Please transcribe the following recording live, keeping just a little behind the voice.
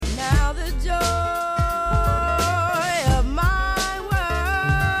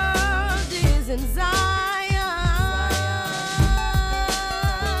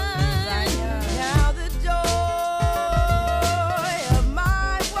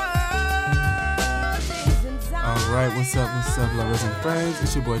right, what's up, lovers and friends?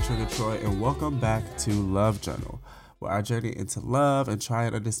 It's your boy Trigger Troy, and welcome back to Love Journal, where I journey into love and try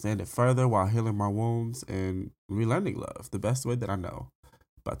and understand it further while healing my wounds and relearning love the best way that I know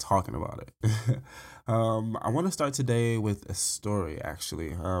by talking about it. I want to start today with a story,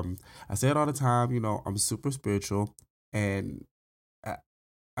 actually. I say it all the time, I'm super spiritual, and I,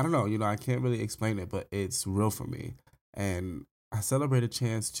 I don't know, I can't really explain it, but it's real for me. And I celebrate a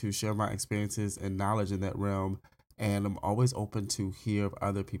chance to share my experiences and knowledge in that realm, and I'm always open to hear of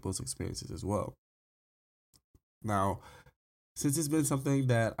other people's experiences as well. Now, since it's been something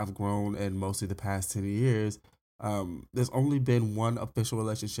that I've grown in mostly the past 10 years, there's only been one official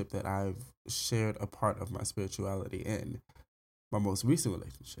relationship that I've shared a part of my spirituality in, my most recent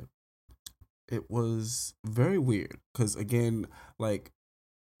relationship. It was very weird because, again, like,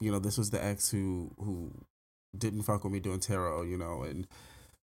 this was the ex who didn't fuck with me doing tarot, and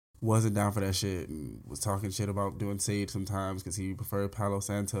wasn't down for that shit and was talking shit about doing sage sometimes because he preferred Palo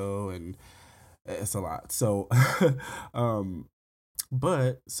Santo, and it's a lot. So, um,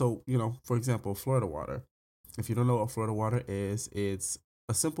 for example, Florida water. If you don't know what Florida water is, it's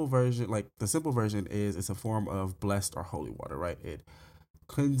a simple version. Like the simple version is it's a form of blessed or holy water, right? It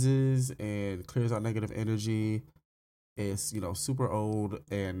cleanses and clears out negative energy. It's super old,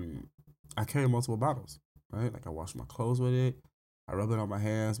 and I carry multiple bottles, right? Like I wash my clothes with it. I rub it on my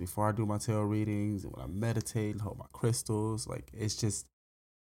hands before I do my tarot readings and when I meditate and hold my crystals. Like it's just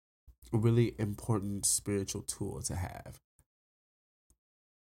a really important spiritual tool to have.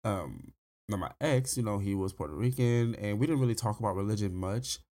 Now my ex, he was Puerto Rican, and we didn't really talk about religion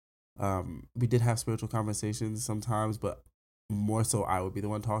much. We did have spiritual conversations sometimes, but more so I would be the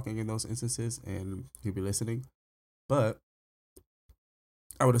one talking in those instances, and he'd be listening. But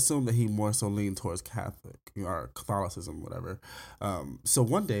I would assume that he more so leaned towards Catholic, or Catholicism, whatever. So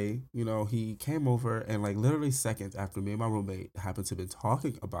one day, he came over, and like literally seconds after me and my roommate happened to be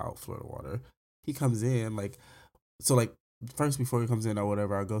talking about Florida water, he comes in like first before he comes in or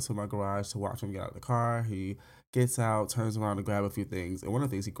whatever, I go to my garage to watch him get out of the car. He gets out, turns around to grab a few things, and one of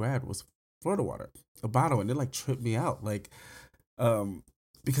the things he grabbed was Florida water, a bottle, and it like tripped me out, um,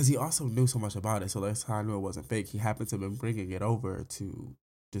 because he also knew so much about it. So that's how I knew it wasn't fake. He happened to have been bringing it over to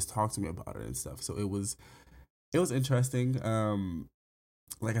just talk to me about it and stuff. So it was interesting.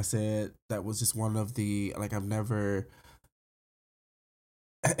 Like I said, that was just one of the like I've never,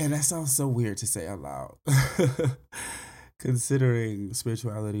 and that sounds so weird to say out loud. Considering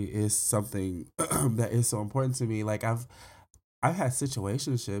spirituality is something that is so important to me. Like I've had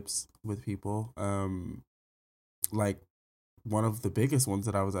situationships with people. Like one of the biggest ones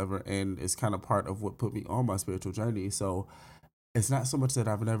that I was ever in is kind of part of what put me on my spiritual journey. So it's not so much that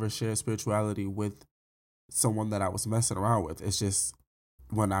I've never shared spirituality with someone that I was messing around with. It's just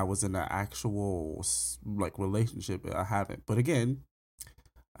when I was in an actual like relationship, I haven't. But again,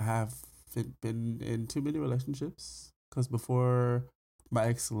 I have been in too many relationships because before my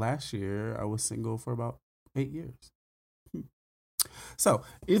ex last year, I was single for about 8 years. Hmm. So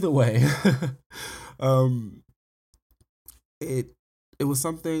either way, um, it it was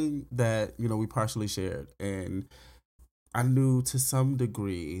something that we partially shared, and I knew to some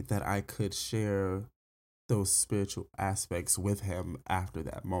degree that I could share those spiritual aspects with him after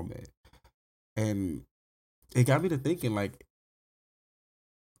that moment, and it got me to thinking like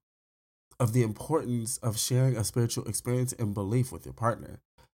of the importance of sharing a spiritual experience and belief with your partner.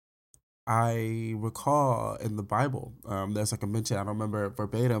 I recall in the Bible, there's like a mention, I don't remember it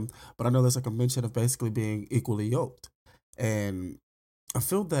verbatim, but I know there's like a mention of basically being equally yoked. And I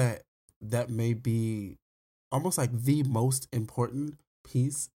feel that that may be almost like the most important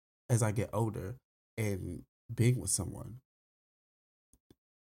piece as I get older and being with someone.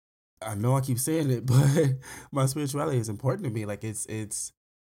 I know I keep saying it, but my spirituality is important to me. Like it's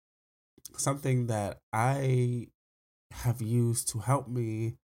something that I have used to help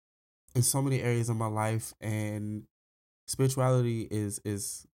me in so many areas of my life, and spirituality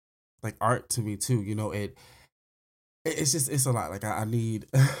is like art to me too. It's just it's a lot. Like I need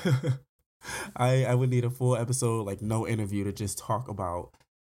I would need a full episode, like no interview, to just talk about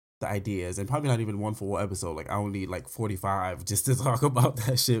the ideas, and probably not even one full episode. Like I would need like 45 just to talk about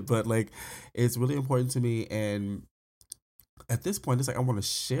that shit. But like it's really important to me, and at this point it's like I want to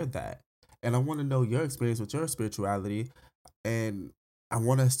share that, and I want to know your experience with your spirituality, and I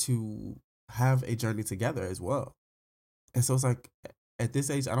want us to have a journey together as well. And so it's like at this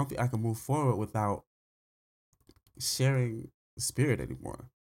age, I don't think I can move forward without sharing spirit anymore.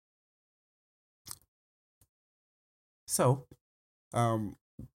 So, um,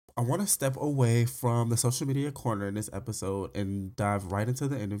 I want to step away from the social media corner in this episode and dive right into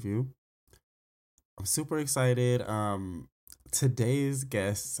the interview. I'm super excited. Today's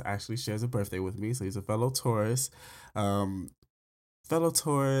guest actually shares a birthday with me, so he's a fellow Taurus. Um, fellow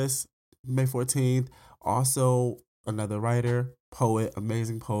Taurus, May 14th. Also, another writer, poet,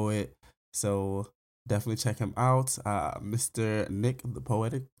 amazing poet. So definitely check him out. Mr. Nick, the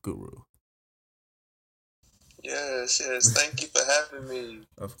Poetic Guru. Yes, yes. Thank you for having me.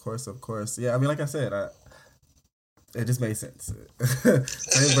 Of course, of course. Yeah, I mean, like I said, it just made sense.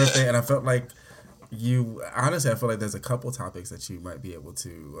 Today's birthday, and I felt like you honestly, I feel like there's a couple topics that you might be able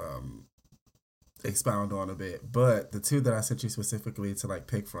to expound on a bit, but the two that I sent you specifically to like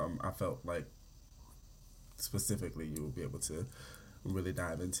pick from, I felt like specifically you will be able to really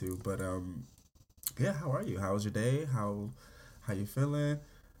dive into. But yeah, how are you? How was your day? How you feeling?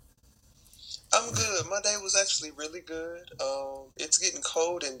 I'm good. My day was actually really good. It's getting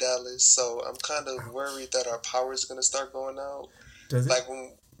cold in Dallas, so I'm kind of Ouch. worried that our power is gonna start going out. Does it? Like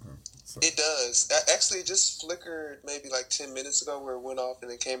when Oh, so it does. Actually, it just flickered maybe like 10 minutes ago, where it went off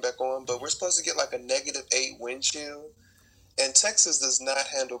and then came back on. But we're supposed to get like a -8 wind chill, and Texas does not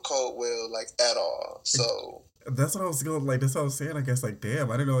handle cold well, like at all. So that's what I was going like. That's what I was saying. I guess like,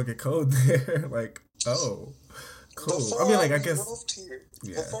 damn, I didn't know it get cold there. Like, oh, cool. I mean, before like, I we guess, moved here,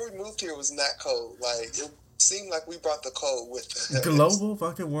 yeah. before we moved here, it was not cold. Like it seemed like we brought the cold with us. Global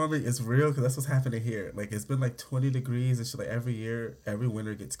fucking warming is real because that's what's happening here. Like, it's been like 20 degrees and shit. Like every year, every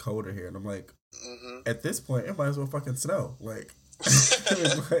winter gets colder here, and I'm like, Hmm. at this point, it might as well fucking snow. Like,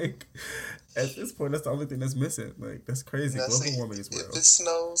 like at this point, that's the only thing that's missing. Like, that's crazy. Now, Global see, warming is if real. it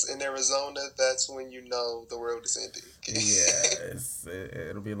snows in Arizona, that's when you know the world is ending. Yeah,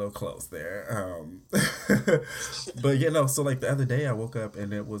 it'll be a little close there. But you know, so like the other day, I woke up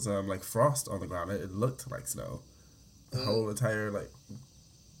and it was like frost on the ground. It looked like snow. The Mm. whole entire like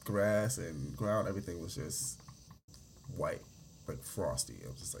grass and ground, everything was just white, like frosty. I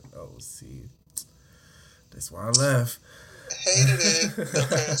was just like, oh, see, that's why I left. Hated it.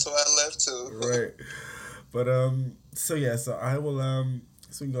 Okay, so I left too. Right. But so yeah, so I will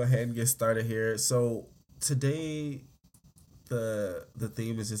so we can go ahead and get started here. So today the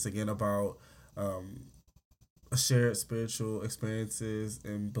theme is just again about um shared spiritual experiences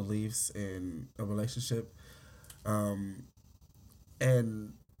and beliefs in a relationship. Um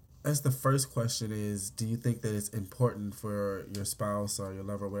and as the first question is, do you think that it's important for your spouse or your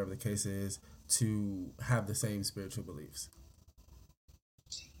lover, whatever the case is, to have the same spiritual beliefs?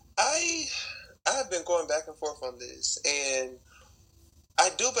 I I've been going back and forth on this, and I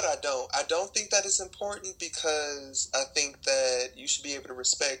do, but I don't. I don't think that it's important because I think that you should be able to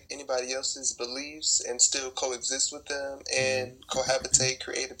respect anybody else's beliefs and still coexist with them Mm-hmm. and cohabitate,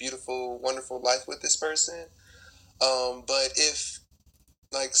 create a beautiful, wonderful life with this person. But if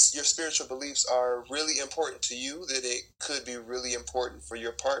like your spiritual beliefs are really important to you, then it could be really important for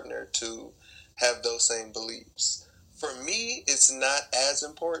your partner to have those same beliefs. For me, it's not as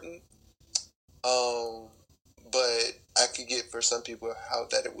important, um, but I could get for some people how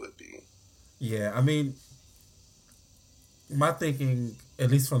that it would be. Yeah, I mean, my thinking, at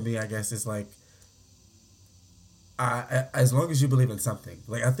least for me, I guess, is like as long as you believe in something,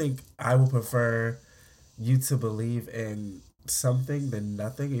 like I think I would prefer you to believe in something than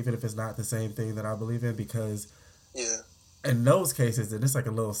nothing, even if it's not the same thing that I believe in, because Yeah. in those cases, then it's like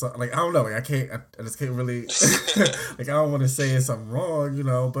a little something. Like I don't know, like I just can't really, like I don't want to say it's something wrong, you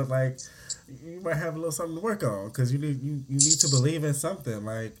know, but like you might have a little something to work on because you need to believe in something,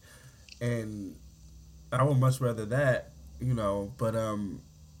 like, and I would much rather that, you know, but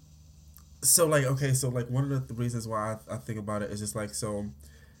so like okay, so like one of the reasons why I think about it is just like so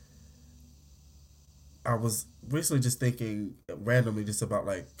I was recently just thinking randomly just about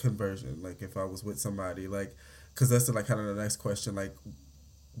like conversion, like if I was with somebody, like, because that's like kind of the next question, like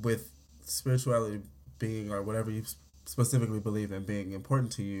with spirituality being or whatever you specifically believe in being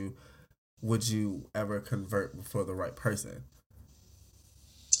important to you, would you ever convert for the right person?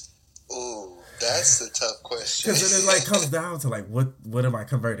 Ooh, that's a tough question. Because then it like comes down to like what am I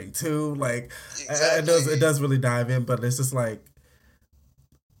converting to? Like it Exactly. does really dive in, but it's just like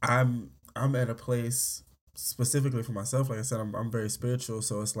I'm at a place specifically for myself. Like I said, I'm very spiritual,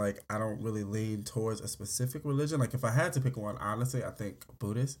 so it's like I don't really lean towards a specific religion. Like if I had to pick one, honestly, I think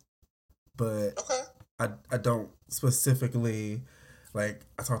Buddhist. But Okay. I don't specifically like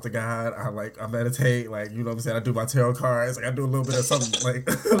I talk to God. I meditate. Like you know what I'm saying. I do my tarot cards. Like I do a little bit of something. Like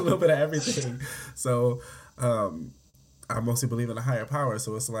a little bit of everything. So um, I mostly believe in a higher power.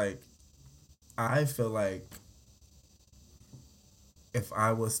 So it's like I feel like if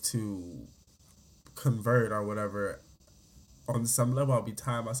I was to convert or whatever, on some level, I'll be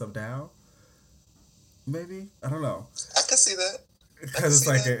tying myself down. Maybe I don't know. I can see that. I can Because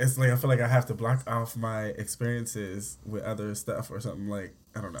see that. it's like I feel like I have to block off my experiences with other stuff or something, like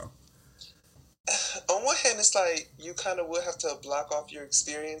I don't know. On one hand, it's like you kind of will have to block off your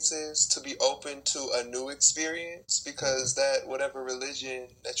experiences to be open to a new experience because that whatever religion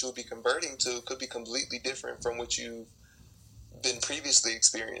that you'll be converting to could be completely different from what you've been previously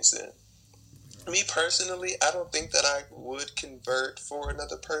experiencing. Me personally, I don't think that I would convert for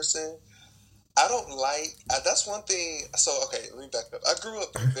another person. I don't like. That's one thing. So okay, let me back up. I grew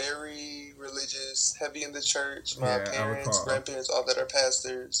up very religious, heavy in the church. My Yeah, I parents, recall. grandparents, all that are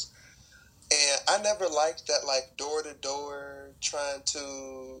pastors. And I never liked that, like, door to door trying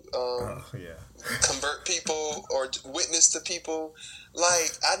to Oh yeah, convert people or witness to people.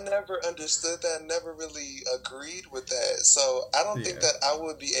 Like, I never understood that, never really agreed with that. So I don't think yeah. that I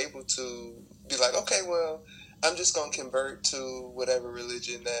would be able to be like, okay, well, I'm just going to convert to whatever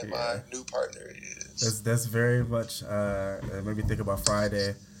religion that my Yeah, new partner is. that's very much. It made me think about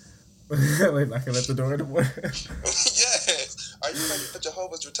Friday, like knocking at the door in the morning. Yes. Are you ready for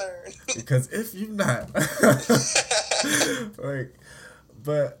Jehovah's return? Because if you not, like,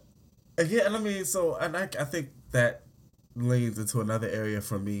 but again, I mean, so and I think that leads into another area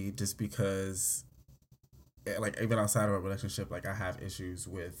for me, just because, like, even outside of a relationship, like I have issues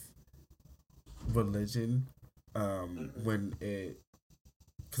with religion, Mhm. when it,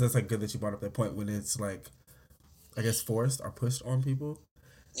 because it's like good that you brought up that point when it's like, I guess, forced or pushed on people.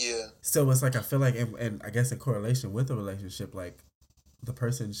 Yeah. So it's like I feel like, and I guess in correlation with a relationship, like the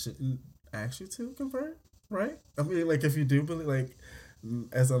person shouldn't ask you to convert, right? I mean, like if you do believe, like,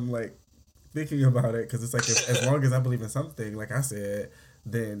 as I'm like thinking about it, because it's like if, as long as I believe in something, like I said,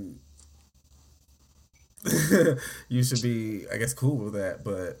 then you should be, I guess, cool with that.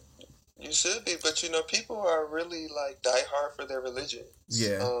 But You should be, but people are really like die hard for their religions.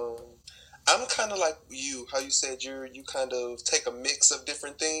 yeah, I'm kind of like you, how you said you kind of take a mix of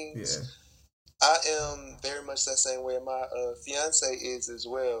different yeah, things. I am very much that same way. My fiance is as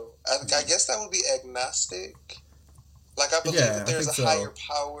well. I guess that would be agnostic. Like, I believe yeah, that I there's think a so. higher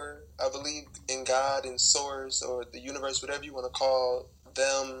power. I believe in God and source or the universe, whatever you want to call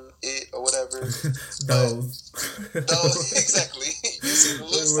them, it or whatever. But Those, though exactly, you see the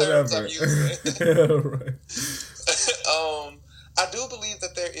loose terms I'm whatever, using. right? I do believe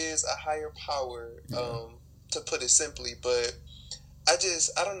that there is a higher power, Yeah, to put it simply, but I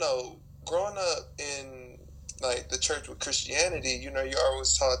don't know. Growing up in like the church with Christianity, you're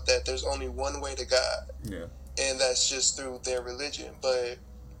always taught that there's only one way to God, yeah, and that's just through their religion. But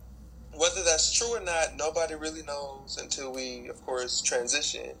whether that's true or not, nobody really knows until we, of course,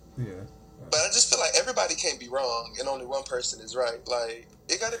 transition. yeah. But I just feel like everybody can't be wrong, and only one person is right. Like,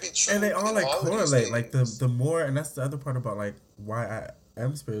 it got to be And they truth all in like all of these correlate. Like things. the more, and that's the other part about like why I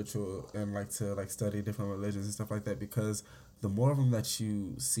am spiritual and like to like study different religions and stuff like that, because the more of them that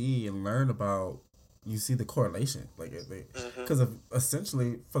you see and learn about, you see the correlation. Like Hmm. because of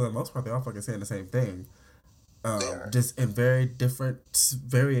essentially for the most part they all fucking saying the same thing, They are. just in very different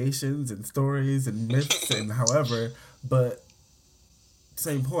variations and stories and myths and however, but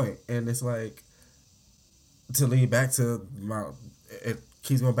same point. And it's like, to lead back to my, it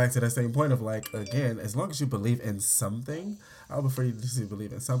keeps going back to that same point of like, again, as long as you believe in something, I would prefer you to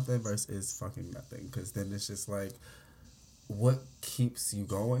believe in something versus fucking nothing, because then it's just like, what keeps you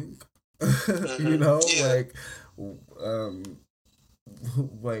going? You Hmm. know, Yeah. um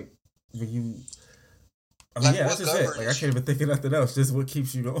like when you, I mean, Like, yeah, that's what just it. Like I governs can't you? even think of nothing else, just what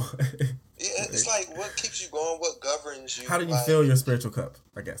keeps you going. Yeah, it's Like, like what keeps you going, what governs how you. do you fill your Like, spiritual cup?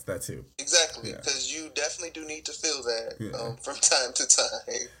 I guess that too. exactly, Yeah, because you definitely do need to feel that, yeah, from time to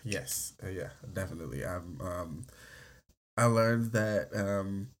time. yes, yeah, definitely. I learned that,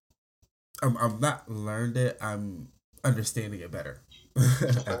 I'm not learned it. I'm understanding it better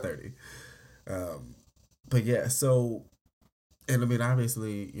at Okay. 30. Um, but yeah, so, and I mean,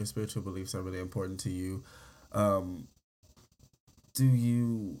 obviously, your spiritual beliefs are really important to you. Um, do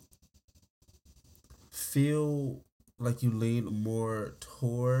you feel like you lean more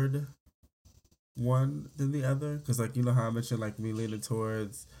toward one than the other? Because, like, you know how I mentioned, like, me leaning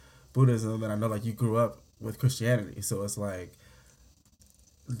towards Buddhism, and I know, like, you grew up with Christianity. So it's like,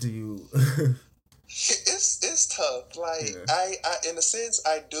 do you. It's tough. Like, Yeah. I in a sense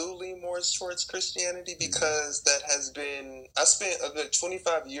I do lean more towards Christianity Yeah. because that has been I spent a good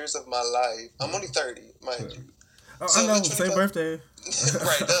 25 years of my life. I'm only Yeah. 30, Yeah. mind you. Oh, I So a good know. Same 25. birthday.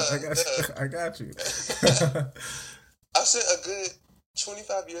 Right, I duh, got you. I got you. duh. I've spent a good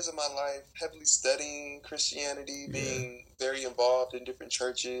 25 years of my life heavily studying Christianity, Yeah. being very involved in different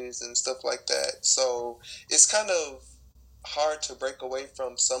churches and stuff like that. So it's kind of hard to break away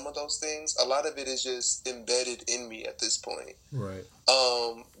from some of those things. A lot of it is just embedded in me at this point. Right.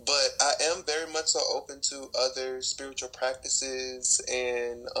 But I am very much so open to other spiritual practices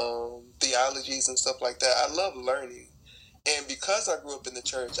and theologies and stuff like that. I love learning. And because I grew up in the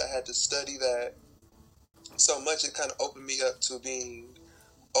church, I had to study that so much. It kind of opened me up to being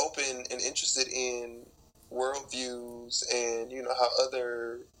open and interested in worldviews and, you know, how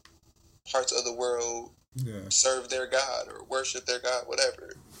other parts of the world serve their God or worship their God,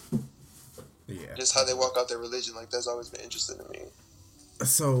 whatever. Yeah. Just how they walk out their religion. Like, that's always been interesting to me.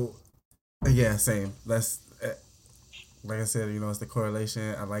 So, yeah, same. That's, like I said, you know, it's the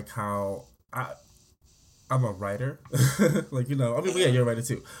correlation. I like how I'm a writer. Like, you know, I mean, yeah, you're a writer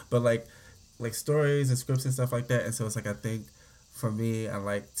too. But, like stories and scripts and stuff like that. And so it's like, I think for me, I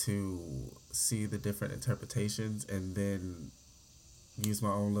like to see the different interpretations and then use my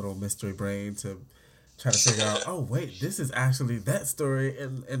own little mystery brain to try to figure out, oh wait, this is actually that story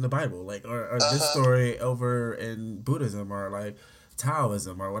in the Bible, like, or this story over in Buddhism or like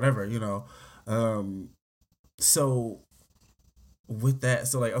Taoism or whatever, you know. So with that,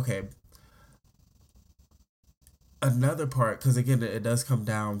 so like, okay, another part, because again, it does come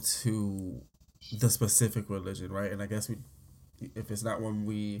down to the specific religion, right? And I guess if it's not one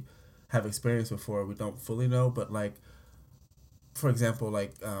we have experienced before, we don't fully know, but like, for example,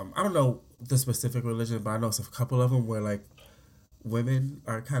 like, I don't know the specific religion, but I know a couple of them where like women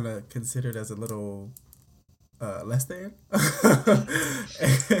are kind of considered as a little less than.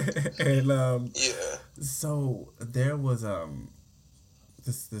 And Yeah. so there was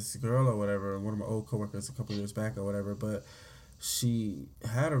this girl or whatever, one of my old coworkers a couple years back or whatever, but she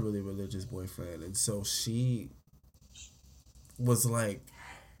had a really religious boyfriend, and so she was like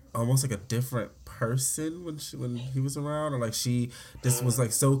almost like a different person when he was around, or like she just was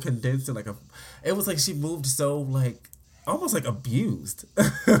like so condensed and like it was like she moved so like almost like abused.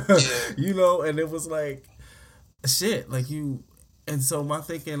 You know, and it was like shit, like you. And so my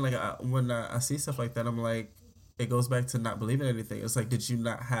thinking, like, when I see stuff like that, I'm like, it goes back to not believing anything. It's like, did you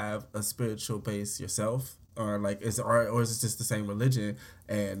not have a spiritual base yourself, or like or is it just the same religion?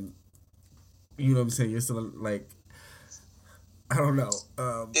 And you know what I'm saying, you're still like, I don't know.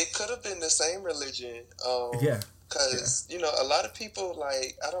 It could have been the same religion. Yeah. Because, you know, a lot of people,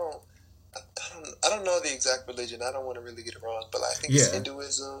 like, I don't know the exact religion. I don't want to really get it wrong, but I think it's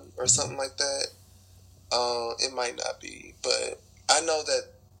Hinduism or something like that. It might not be, but I know that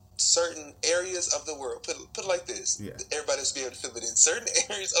certain areas of the world, put it like this, everybody should be able to feel it in. Certain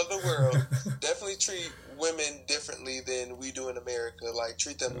areas of the world definitely treat women differently than we do in America. Like,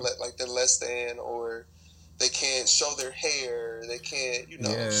 treat them like they're less than, or they can't show their hair, they can't, you know,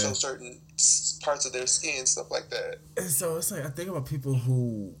 show certain parts of their skin, stuff like that. And so it's like, I think about people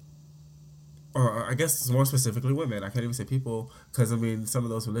who, or I guess more specifically women, I can't even say people, because I mean, some of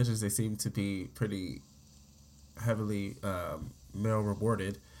those religions, they seem to be pretty heavily male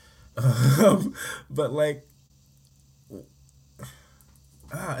rewarded. But like,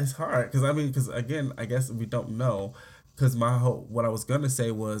 it's hard, because I mean, because again, I guess we don't know. Because what I was gonna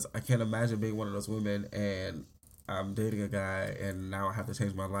say was, I can't imagine being one of those women and I'm dating a guy and now I have to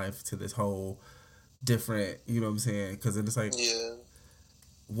change my life to this whole different, you know what I'm saying? Because then it's like,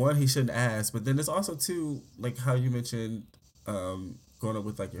 one, he shouldn't ask, but then there's also two, like how you mentioned, growing up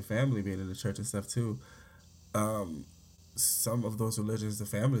with like your family being in the church and stuff too. Some of those religions, the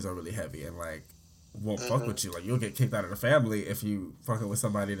families are really heavy and like won't fuck with you. Like, you'll get kicked out of the family if you fucking with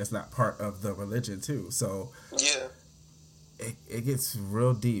somebody that's not part of the religion too. So it gets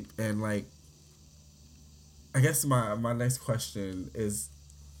real deep. And like, I guess my next question is,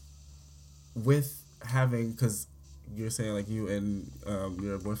 with having, because you're saying like you and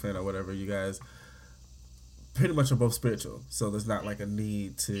your boyfriend or whatever, you guys pretty much are both spiritual, so there's not like a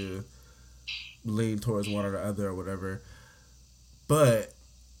need to lean towards one or the other or whatever. But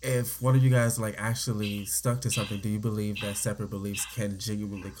if one of you guys like actually stuck to something, do you believe that separate beliefs can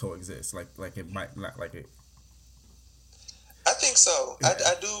genuinely coexist? Like it might not, like it. I think so. Yeah.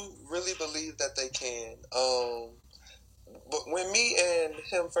 I do really believe that they can. But when me and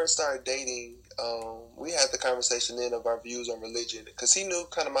him first started dating, we had the conversation then of our views on religion, because he knew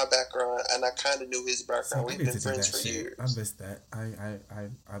kind of my background and I kind of knew his background. We've been friends for years. I missed that.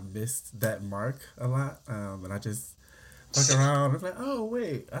 I missed that mark a lot, and I just fuck around. I was like, oh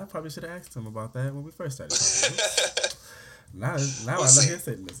wait, I probably should have asked him about that when we first started talking. Now Well, I know see, he's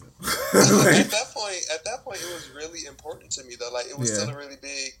Satanism. at Like, that point, it was really important to me though. Like, it was yeah, still a really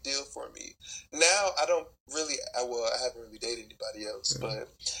big deal for me. Now, I don't really. I haven't really dated anybody else, yeah, but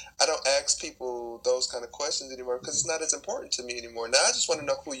I don't ask people those kind of questions anymore because it's not as important to me anymore. Now, I just want to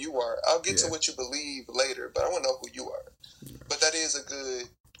know who you are. I'll get to yeah, what you believe later, but I want to know who you are. But that is a good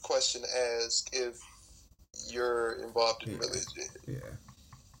question to ask if you're involved in yeah, religion. yeah,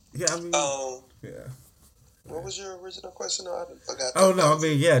 yeah. I mean, Um, yeah. what was your original question? Oh, I forgot Oh that. That no, I was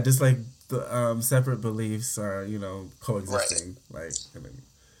mean, yeah, just like the separate beliefs are, right. coexisting. Like,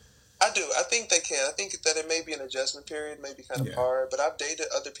 I do. I think they can. I think that it may be an adjustment period, may be kind of yeah, hard. But I've dated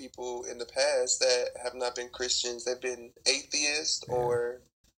other people in the past that have not been Christians. They've been atheist yeah. or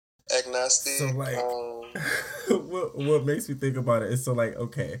So agnostic. like, what makes me think about it is, so like,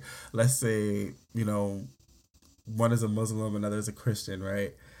 okay, let's say one is a Muslim, another is a Christian,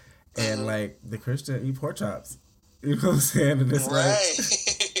 right? And Mm-hmm. like the Christian eat pork chops. You know what I'm saying? And it's like,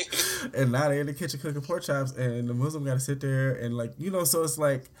 Right. and now they're in the kitchen cooking pork chops, and the Muslim got to sit there and like, so it's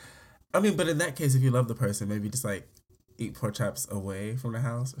like, I mean, but in that case, if you love the person, maybe just like eat pork chops away from the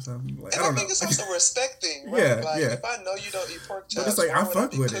house or something. Like, I And I don't know. think it's also respecting, right? Yeah, Like, yeah. if I know you don't eat pork But it's chops, like I why would I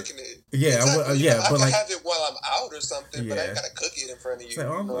fuck be with it. cooking it? Yeah, Exactly. yeah. I But can like, have it while I'm out or something, but I ain't yeah. gotta cook it in front of It's you.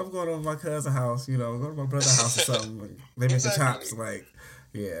 like, oh, I'm going over my cousin's house. Go to my brother's house or something. Like, they making chops. Exactly. Like,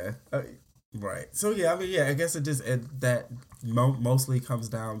 yeah. Right. So yeah, I mean, yeah. I guess that mostly comes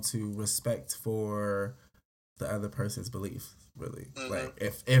down to respect for the other person's beliefs. Really, Mm-hmm. like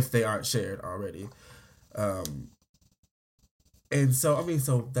if they aren't shared already. Um, and so I mean,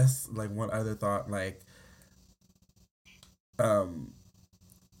 so that's like one other thought. Like, um,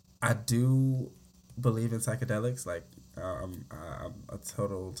 I do believe in psychedelics. Like, I'm a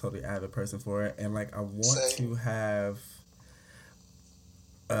totally avid person for it, and like I want Same. to have.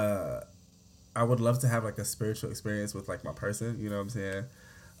 Uh, I would love to have like a spiritual experience with like my person. You know what I'm saying?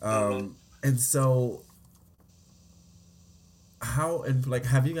 Mm-hmm. And so how and like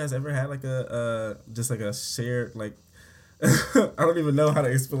have you guys ever had like a just like a shared like I don't even know how to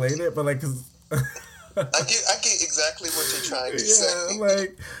explain it, but like cause I get exactly what you're trying to yeah, say.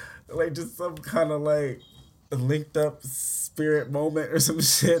 like just some kind of like linked up spirit moment or some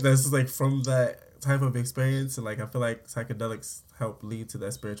shit that's just like from that type of experience, and like I feel like psychedelics help lead to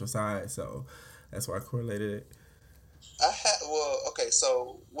that spiritual side, so that's why I correlated it. Okay,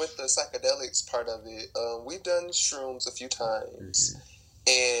 so with the psychedelics part of it, we've done shrooms a few times,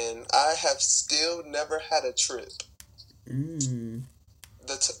 Mm-hmm. and I have still never had a trip. Mm.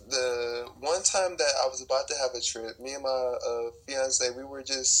 The one time that I was about to have a trip, me and my fiance, we were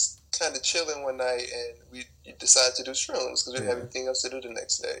just kind of chilling one night, and we decided to do shrooms because we didn't have Yeah. anything else to do the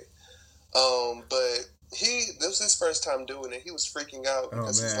next day. But this was his first time doing it. He was freaking out Oh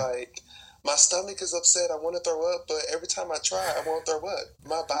because he's man. like, my stomach is upset. I want to throw up, but every time I try, I won't throw up.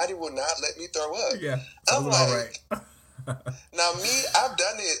 My body will not let me throw up. Yeah. I'm Sounds about right. like, now me, I've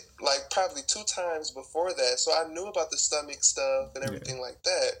done it like probably 2 times before that, so I knew about the stomach stuff and Yeah. everything like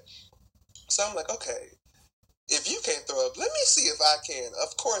that. So I'm like, okay, if you can't throw up, let me see if I can.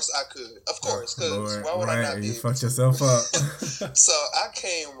 Of course I could. Of Oh course, because Lord, why would I right? not You be able fucked to? yourself up. So I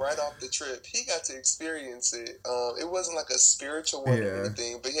came right off the trip. He got to experience it. It wasn't like a spiritual one or Yeah.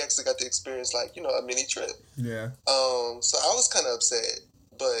 anything, but he actually got to experience like a mini trip. Yeah. So I was kind of upset,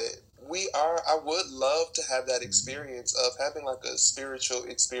 but we are. I would love to have that experience of having like a spiritual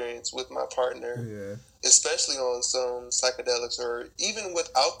experience with my partner, Yeah. especially on some psychedelics or even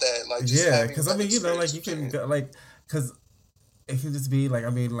without that, like just Yeah, having because I an mean, like experience you with can you. go, like, because it can just be like, I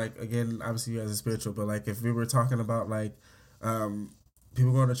mean, like again, obviously you guys are spiritual, but like if we were talking about like, um,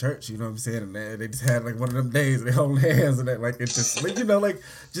 people going to church, you know what I'm saying, and they just had like one of them days, they hold hands and that, like it just like like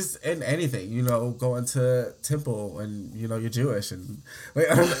just in anything, going to temple and you're Jewish and like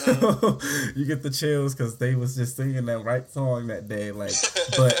I don't Mm-hmm. know, you get the chills because they was just singing that right song that day, like,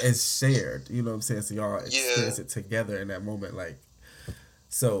 but it's shared, you know what I'm saying, so y'all Yeah. experience it together in that moment, like.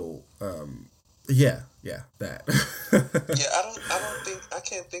 So, yeah, that. Yeah, I don't think I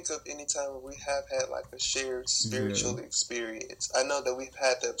can't think of any time where we have had like a shared Yeah, spiritual experience. I know that we've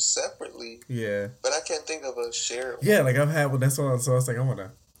had them separately, yeah, but I can't think of a shared yeah. one. Like I've had one. That's one. So I was like, I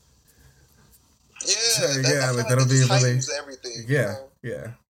wanna Yeah, try. that I Yeah, feel like like that'll that be just really. heightens everything, you Yeah, know. yeah.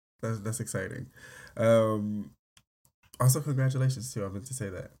 That's exciting. Um. Also, congratulations too. I meant to say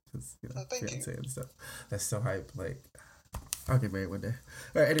that because Oh, thank you. fiance and stuff. That's so hype. Like I'll get married one day.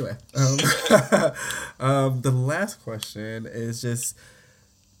 All right. Anyway, the last question is just: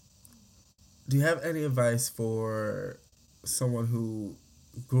 do you have any advice for someone who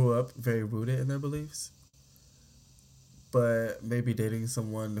grew up very rooted in their beliefs? but maybe dating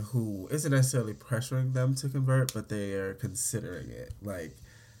someone who isn't necessarily pressuring them to convert, but they are considering it, like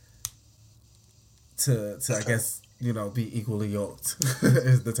to I Okay. guess be equally yoked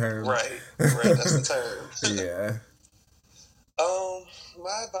is the term. Right. Right. That's the term. Yeah. Um,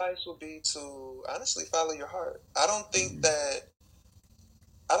 my advice would be to honestly follow your heart. I don't think that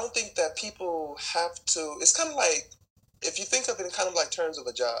people have to. It's kind of like, if you think of it in kind of like terms of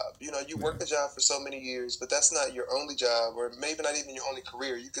a job. You Yeah. work a job for so many years, but that's not your only job, or maybe not even your only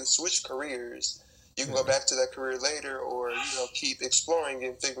career. You can switch careers. You can go Yeah. back to that career later, or keep exploring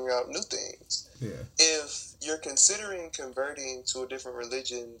and figuring out new things. Yeah. If you're considering converting to a different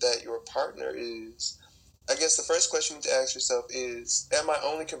religion that your partner is, I guess the first question you need to ask yourself is, am I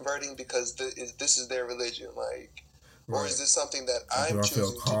only converting because this is their religion? Like, or Right. is this something that Do I'm I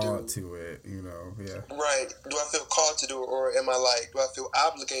feel choosing to called do? to it? Yeah. Right. Do I feel called to do it, or am I like, do I feel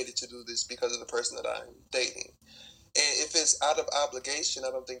obligated to do this because of the person that I'm dating? And if it's out of obligation, I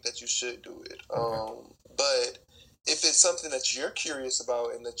don't think that you should do it. Okay. But if it's something that you're curious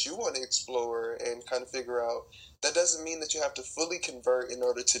about and that you want to explore and kind of figure out, that doesn't mean that you have to fully convert in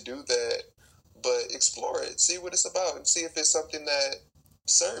order to do that. But explore it, see what it's about, and see if it's something that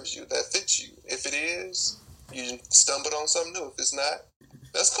serves you, that fits you. If it is, you stumbled on something new. If it's not,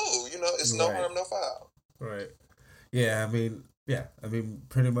 that's cool. It's no Right. harm, no foul. Right. Yeah,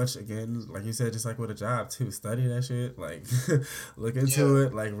 pretty much again, like you said, just like with a job too, study that shit, like look into Yeah.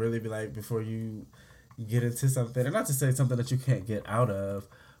 it, like really be like before you get into something, and not to say something that you can't get out of,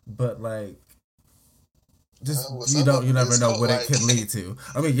 but like just Well, some of you it never is know cult what it like. could lead to.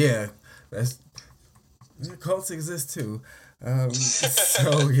 I mean, yeah, that's cults exist too.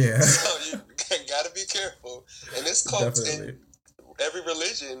 So yeah, So you gotta be careful. And it's cults definitely, in every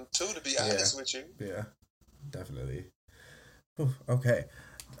religion too, to be yeah, honest with you. yeah, definitely. Whew, okay.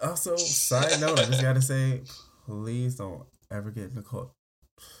 Also, side note, I just gotta say, please don't ever get in a cult.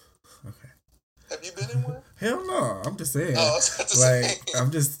 Okay. Have you been in one? Hell no. I'm just saying. Oh, I was about to say. Like, I'm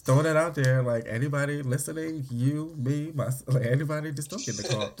just throwing it out there. Like, anybody listening, you, me, like, anybody, just don't get in the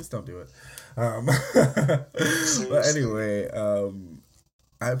cult. Just don't do it. Um, but Seriously. anyway,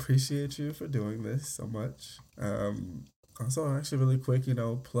 I appreciate you for doing this so much. Also, actually, really quick,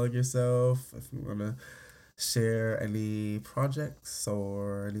 plug yourself if you want to share any projects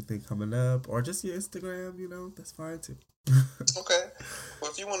or anything coming up, or just your Instagram, that's fine too. Okay.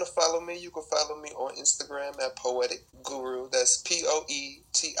 Well, if you want to follow me, you can follow me on Instagram at Poetic Guru. That's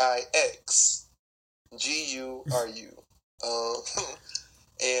PoetixGuru. Um,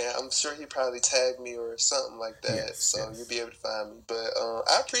 and I'm sure he probably tagged me or something like that, Yes, so you'll yes. be able to find me. But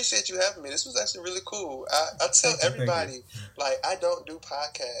I appreciate you having me. This was actually really cool. I tell Thank you, thank you. everybody, like, I don't do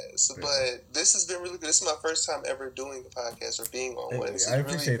podcasts, Yeah. but this has been really good. This is my first time ever doing a podcast or being on one. Hey, This I is really a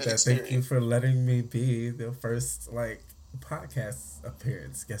appreciate good that. Thank you experience. for letting me be the first guest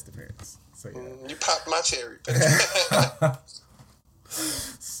appearance. So You popped my cherry. yeah.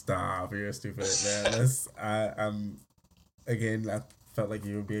 Stop, you're stupid, man. I'm again. I felt like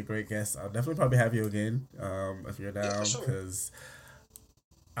you would be a great guest. I'll definitely probably have you again, if you're Yeah, for down, sure. because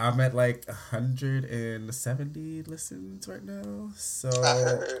I'm at like 170 listens right now. I So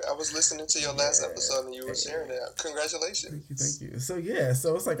heard. I was listening to your last yeah, episode and you were sharing hey, that. thank you, Congratulations. thank you. So yeah,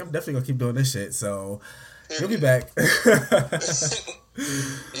 so it's like I'm definitely gonna keep doing this shit. So you'll be Period. back.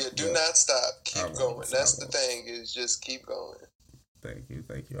 Yeah, do But not stop. I Keep going. won't. I That's the won't. thing, is just keep going. Thank you,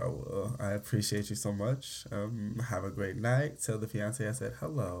 thank you. I will. I appreciate you so much. Have a great night. Tell the fiance I said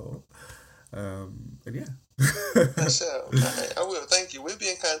hello. And yeah. I shall. All right, I will. Thank you. We'll be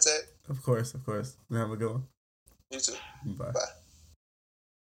in contact. Of course, of course. Have a good one. You too. Bye. Bye.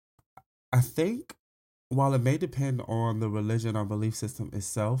 I think while it may depend on the religion or belief system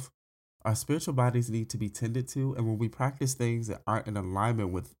itself, our spiritual bodies need to be tended to, and when we practice things that aren't in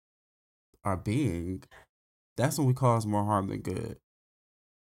alignment with our being, that's when we cause more harm than good.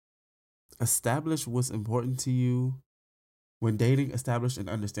 Establish what's important to you. When dating, establish an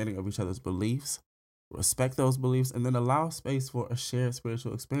understanding of each other's beliefs, respect those beliefs, and then allow space for a shared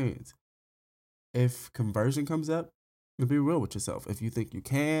spiritual experience. If conversion comes up, be real with yourself. If you think you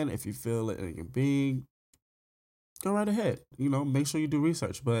can, if you feel it in your being, go right ahead. Make sure you do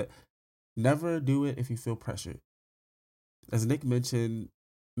research, but never do it if you feel pressured. As Nick mentioned,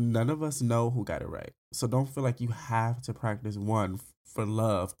 none of us know who got it right. So don't feel like you have to practice one for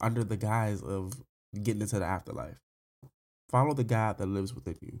love under the guise of getting into the afterlife. Follow the God that lives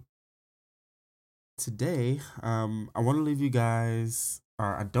within you. Today, I want to leave you guys,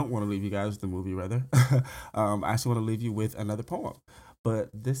 or I don't want to leave you guys with the movie, rather. I actually want to leave you with another poem. But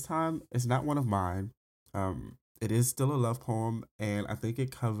this time, it's not one of mine. It is still a love poem, and I think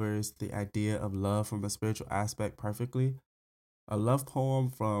it covers the idea of love from a spiritual aspect perfectly. A love poem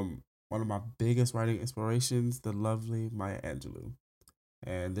from one of my biggest writing inspirations, the lovely Maya Angelou.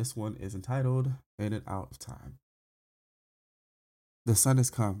 And this one is entitled In and Out of Time. The sun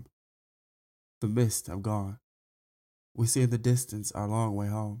has come, the mists have gone. We see in the distance our long way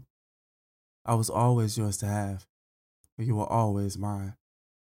home. I was always yours to have, and you were always mine.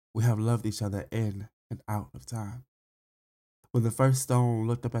 We have loved each other in and out of time. When the first stone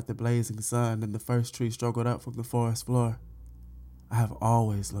looked up at the blazing sun and the first tree struggled up from the forest floor, I have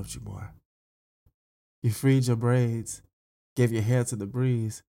always loved you more. You freed your braids, gave your hair to the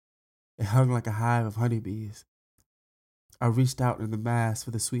breeze. It hung like a hive of honeybees. I reached out in the mass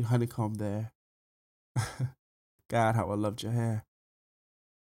for the sweet honeycomb there. God, how I loved your hair.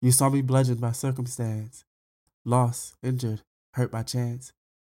 You saw me bludgeoned by circumstance, lost, injured, hurt by chance.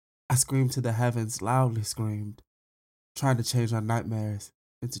 I screamed to the heavens, loudly screamed, trying to change our nightmares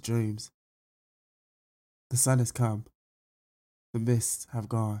into dreams. The sun has come, the mists have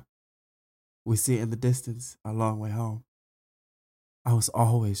gone. We see it in the distance, our long way home. I was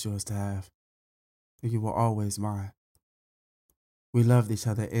always yours to have, and you were always mine. We loved each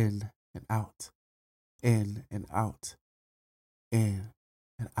other in and out, in and out, in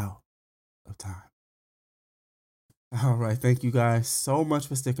and out of time. All right, thank you guys so much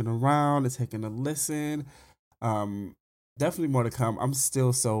for sticking around and taking a listen. Um, Definitely more to come. I'm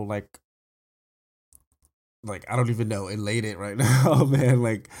still so like I don't even know, elated right now, man.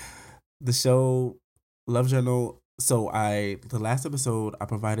 Like the show Love Journal. So the last episode I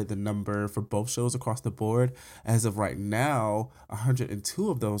provided the number for both shows across the board. As of right now, 102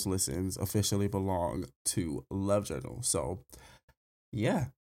 of those listens officially belong to Love Journal. So yeah,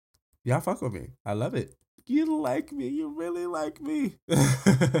 y'all fuck with me. I love it. You like me. You really like me.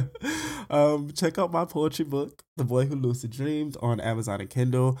 Check out my poetry book, The Boy Who Lucid Dreamed, on Amazon and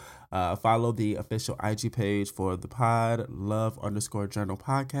Kindle. Follow the official IG page for the pod, love_journal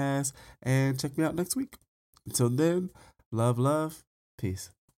podcast, and check me out next week. Until then, love, peace.